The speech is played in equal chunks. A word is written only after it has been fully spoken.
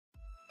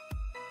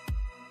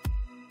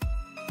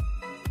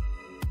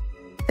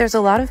There's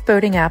a lot of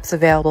boating apps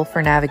available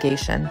for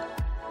navigation,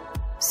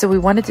 so we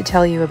wanted to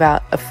tell you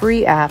about a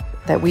free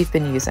app that we've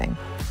been using.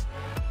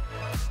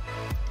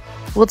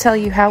 We'll tell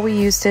you how we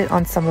used it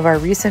on some of our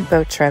recent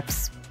boat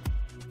trips,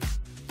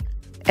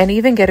 and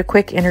even get a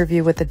quick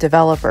interview with the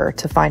developer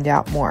to find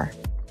out more.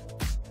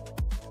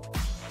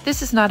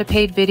 This is not a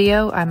paid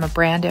video. I'm a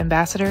brand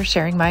ambassador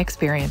sharing my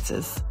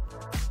experiences.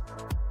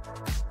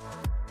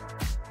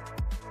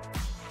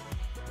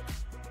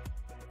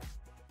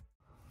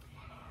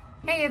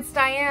 Hey, it's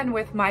Diane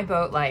with My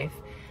Boat Life.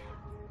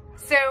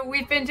 So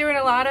we've been doing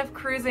a lot of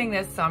cruising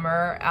this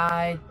summer,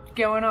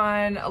 going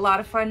on a lot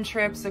of fun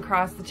trips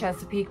across the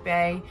Chesapeake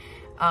Bay.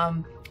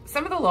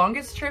 Some of the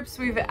longest trips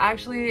we've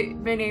actually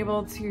been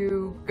able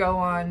to go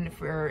on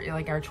for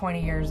like our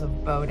 20 years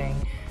of boating.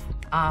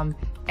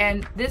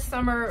 And this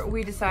summer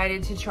we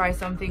decided to try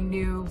something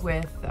new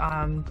with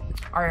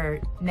our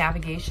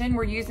navigation.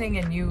 We're using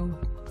a new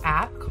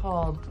app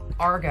called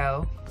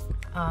Argo.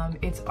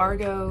 It's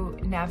Argo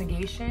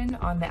Navigation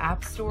on the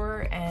App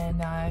Store, and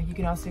you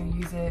can also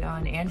use it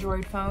on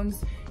Android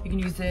phones. You can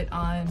use it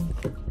on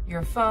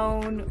your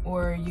phone,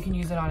 or you can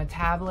use it on a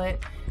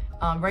tablet.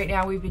 Right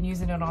now we've been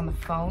using it on the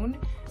phone,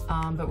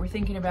 but we're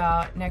thinking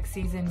about next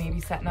season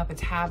maybe setting up a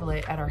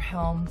tablet at our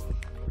helm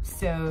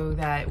so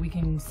that we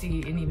can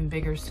see an even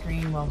bigger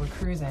screen while we're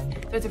cruising.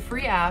 So it's a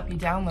free app. You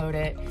download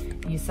it,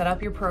 and you set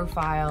up your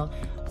profile,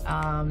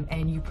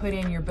 and you put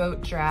in your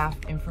boat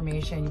draft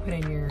information. You put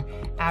in your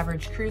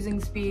average cruising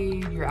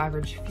speed, your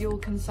average fuel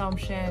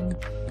consumption,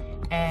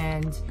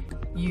 and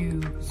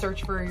you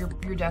search for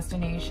your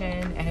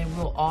destination, and it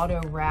will auto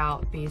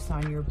route based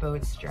on your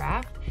boat's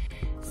draft.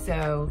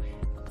 So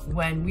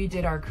when we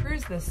did our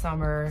cruise this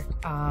summer,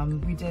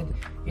 we did,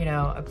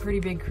 a pretty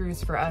big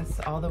cruise for us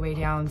all the way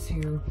down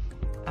to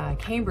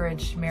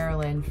Cambridge,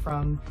 Maryland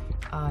from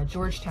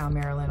Georgetown,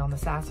 Maryland on the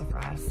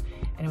Sassafras.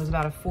 And it was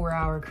about a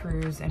 4-hour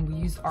cruise, and we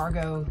used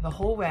Argo the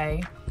whole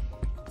way.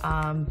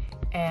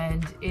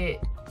 And it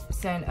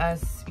sent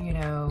us,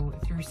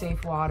 through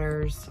safe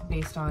waters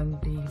based on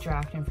the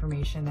draft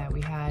information that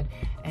we had.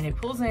 And it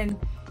pulls in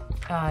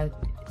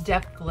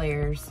depth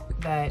layers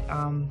that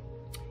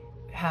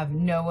have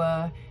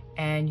NOAA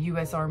and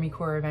U.S. Army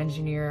Corps of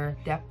Engineer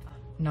depth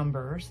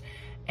numbers.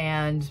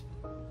 And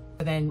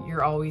then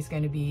you're always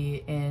going to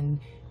be in,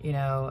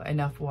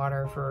 enough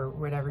water for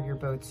whatever your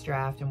boat's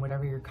draft and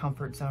whatever your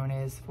comfort zone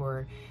is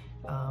for,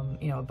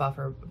 a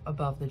buffer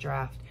above the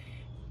draft.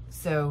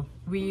 So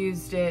we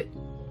used it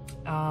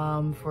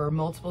for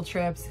multiple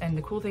trips, and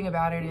the cool thing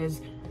about it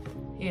is,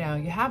 you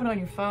have it on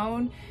your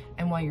phone,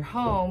 and while you're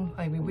home,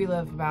 we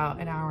live about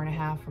an hour and a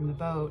half from the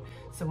boat,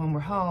 so when we're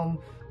home,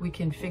 we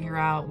can figure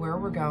out where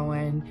we're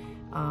going,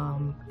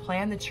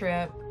 plan the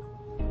trip.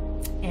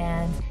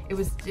 And it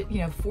was,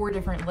 4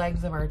 different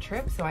legs of our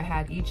trip, so I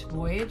had each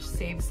voyage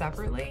saved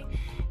separately.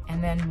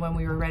 And then when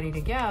we were ready to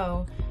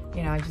go,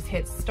 I just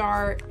hit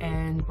start,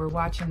 and we're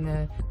watching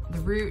the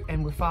route,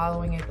 and we're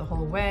following it the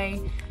whole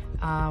way.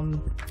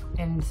 And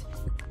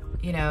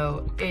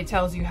it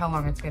tells you how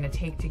long it's going to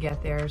take to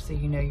get there, so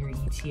you know your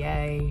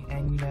ETA,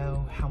 and you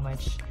know how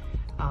much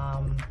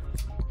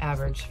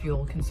average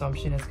fuel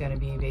consumption is going to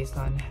be based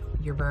on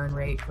your burn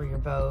rate for your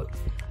boat.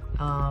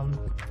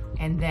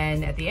 And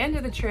then at the end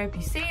of the trip,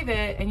 you save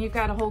it, and you've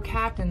got a whole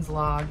captain's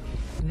log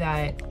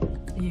that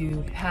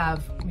you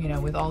have,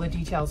 with all the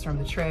details from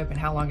the trip and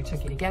how long it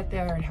took you to get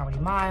there and how many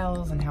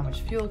miles and how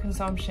much fuel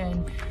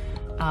consumption.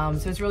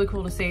 So it's really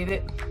cool to save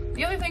it.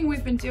 The other thing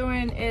we've been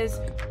doing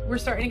is we're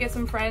starting to get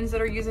some friends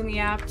that are using the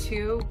app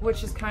too,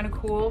 which is kind of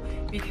cool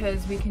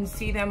because we can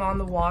see them on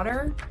the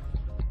water.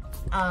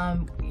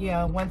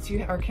 Once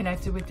you are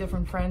connected with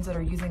different friends that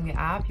are using the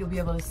app, you'll be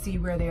able to see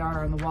where they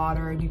are on the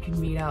water, and you can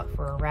meet up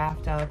for a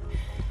raft up.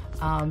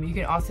 You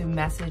can also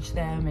message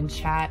them and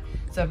chat.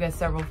 So I've got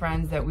several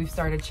friends that we've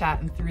started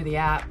chatting through the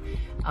app.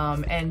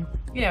 And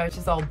it's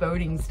just all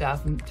boating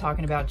stuff and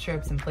talking about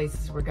trips and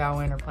places we're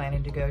going or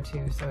planning to go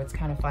to. So it's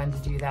kind of fun to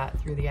do that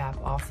through the app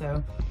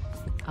also.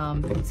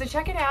 So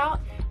check it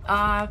out.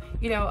 I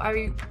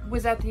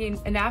was at the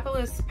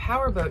Annapolis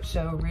Boat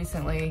Show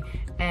recently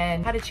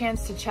and had a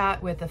chance to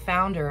chat with the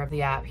founder of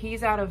the app.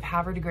 He's out of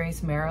Havre de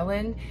Grace,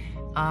 Maryland.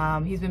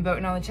 He's been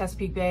boating on the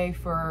Chesapeake Bay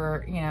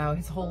for,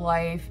 his whole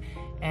life,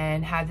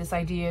 and had this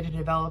idea to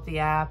develop the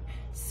app.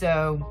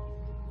 So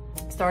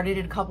started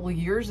it a couple of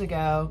years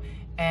ago,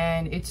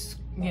 and it's,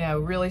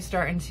 really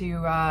starting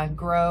to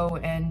grow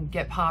and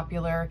get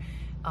popular.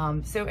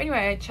 So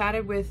anyway, I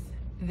chatted with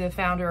the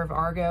founder of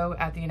Argo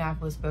at the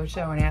Annapolis Boat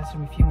Show and asked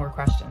him a few more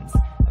questions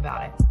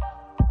about it.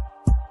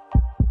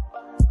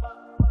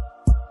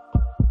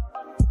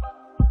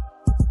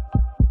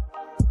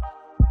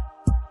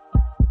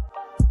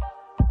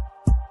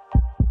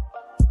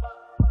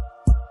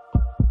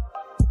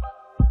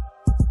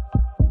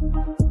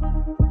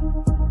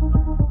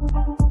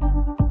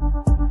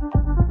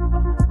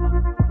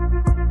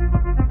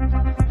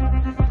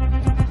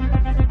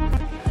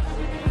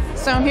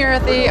 So I'm here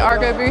at the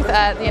Argo booth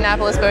at the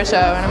Annapolis Boat Show,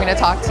 and I'm going to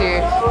talk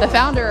to the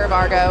founder of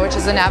Argo, which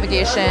is a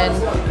navigation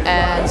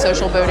and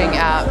social boating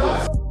app.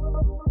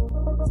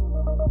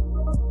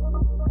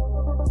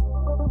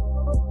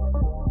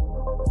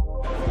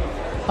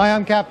 Hi,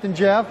 I'm Captain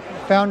Jeff,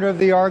 founder of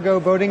the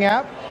Argo Boating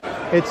app.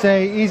 It's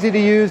a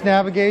easy-to-use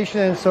navigation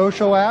and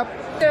social app.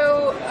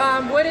 So,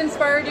 what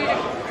inspired you to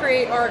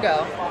create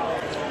Argo?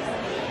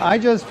 I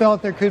just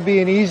felt there could be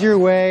an easier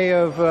way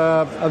of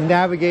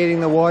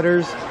navigating the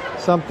waters,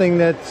 something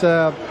that's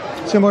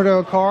similar to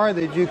a car,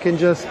 that you can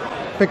just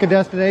pick a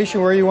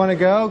destination where you want to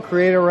go,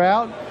 create a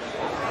route,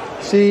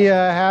 see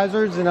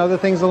hazards and other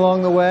things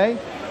along the way,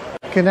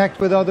 connect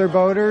with other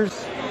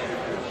boaters.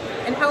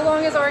 And how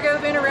long has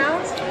Argo been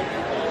around?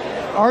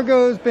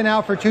 Argo's been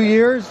out for 2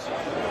 years.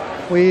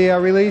 We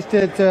released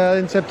it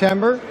in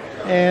September,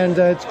 and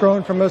it's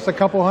grown from just a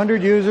couple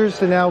hundred users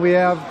to now we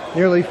have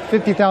nearly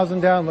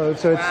 50,000 downloads.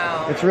 So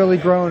it's really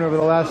grown over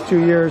the last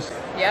 2 years.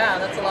 Yeah,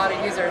 that's a lot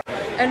of users.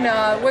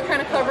 And what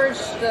kind of coverage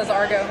does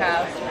Argo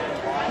have?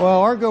 Well,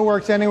 Argo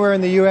works anywhere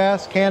in the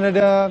U.S.,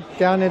 Canada,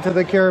 down into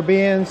the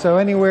Caribbean, so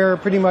anywhere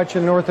pretty much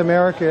in North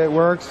America it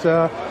works.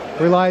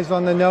 Relies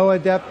on the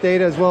NOAA depth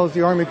data as well as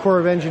the Army Corps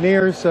of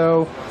Engineers,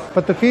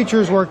 but the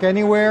features work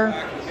anywhere.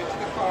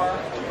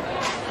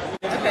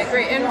 Okay,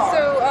 great. And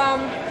so,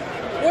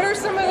 what are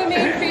some of the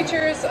main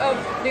features of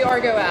the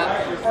Argo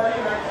app?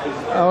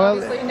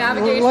 Obviously,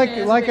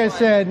 navigation like I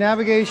said,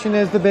 navigation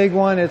is the big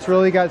one. It's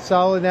really got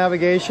solid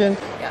navigation,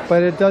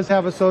 but it does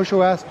have a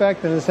social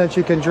aspect in the sense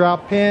you can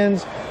drop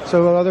pins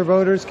so other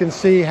boaters can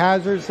see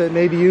hazards that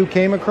maybe you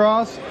came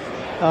across.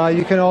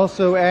 You can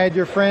also add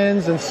your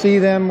friends and see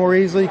them more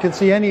easily. You can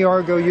see any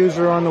Argo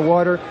user on the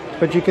water,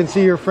 but you can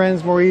see your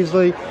friends more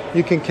easily.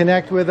 You can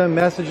connect with them,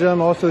 message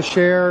them, also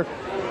share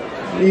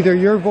either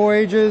your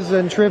voyages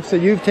and trips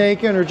that you've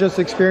taken or just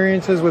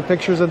experiences with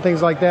pictures and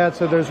things like that.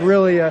 So there's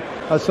really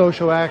a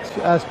social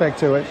aspect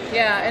to it.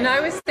 Yeah, and I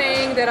was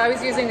saying that I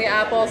was using the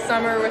app all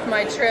summer with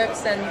my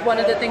trips, and one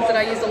of the things that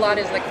I use a lot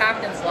is the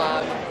captain's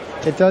log.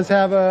 It does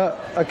have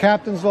a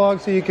captain's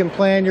log, so you can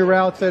plan your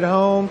routes at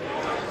home,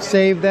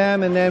 save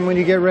them, and then when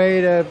you get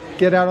ready to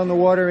get out on the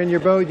water in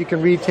your boat, you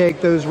can retake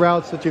those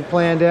routes that you've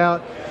planned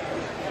out.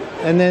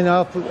 And then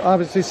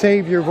obviously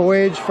save your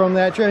voyage from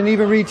that trip and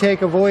even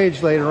retake a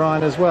voyage later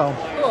on as well.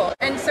 Cool.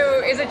 And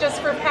so is it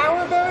just for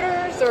power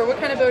boaters, or what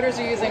kind of boaters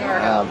are using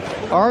Argo?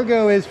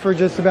 Argo is for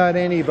just about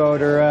any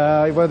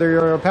boater, whether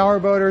you're a power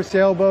boater,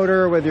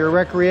 sailboater, whether you're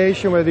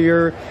recreation, whether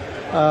you're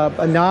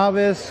a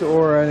novice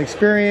or an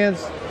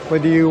experienced,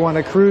 whether you want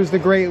to cruise the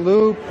Great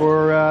Loop,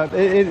 or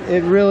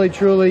it really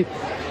truly,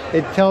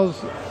 it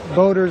tells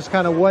boaters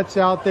kind of what's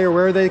out there,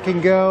 where they can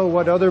go,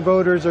 what other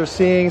boaters are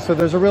seeing. So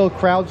there's a real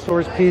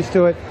crowdsourced piece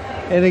to it,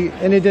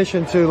 in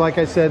addition to, like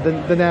I said,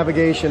 the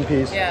navigation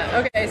piece.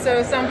 Yeah, okay,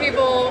 so some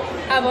people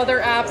have other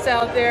apps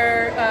out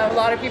there. A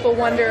lot of people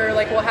wonder,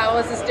 like, well, how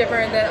is this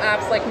different than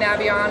apps like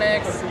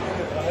Navionics?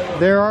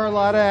 There are a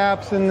lot of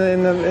apps in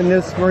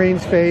this marine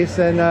space,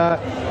 and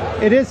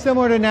it is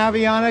similar to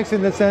Navionics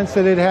in the sense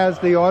that it has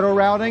the auto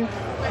routing.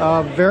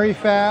 Very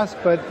fast,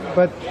 but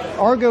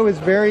Argo is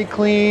very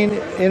clean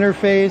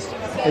interface.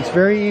 It's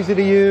very easy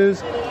to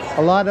use.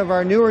 A lot of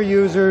our newer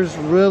users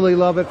really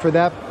love it for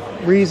that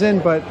reason,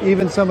 but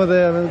even some of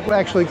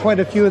actually quite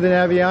a few of the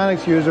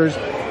Navionics users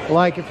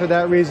like it for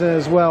that reason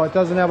as well. It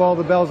doesn't have all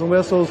the bells and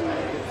whistles,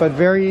 but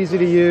very easy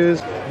to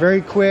use,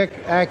 very quick,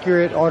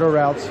 accurate auto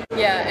routes.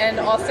 Yeah, and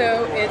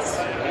also it's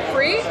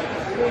free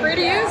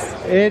to use?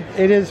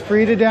 It is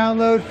free to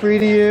download, free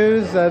to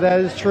use. That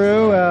is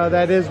true.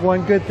 That is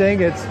one good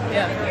thing. It's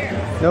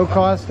no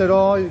cost at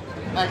all. It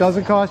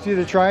doesn't cost you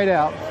to try it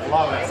out.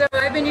 So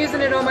I've been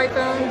using it on my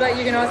phone, but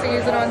you can also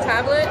use it on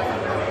tablet?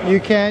 You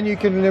can.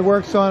 It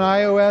works on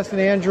iOS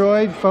and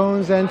Android,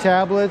 phones and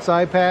tablets,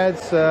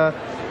 iPads.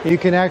 You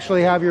can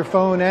actually have your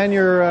phone and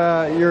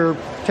your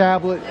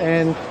tablet,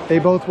 and they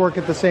both work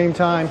at the same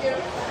time.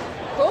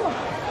 Cool.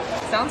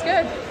 Sounds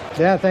good.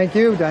 Yeah, thank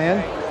you,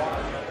 Diane.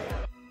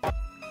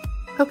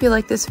 Hope you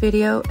like this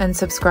video and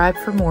subscribe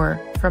for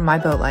more from My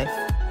Boat Life.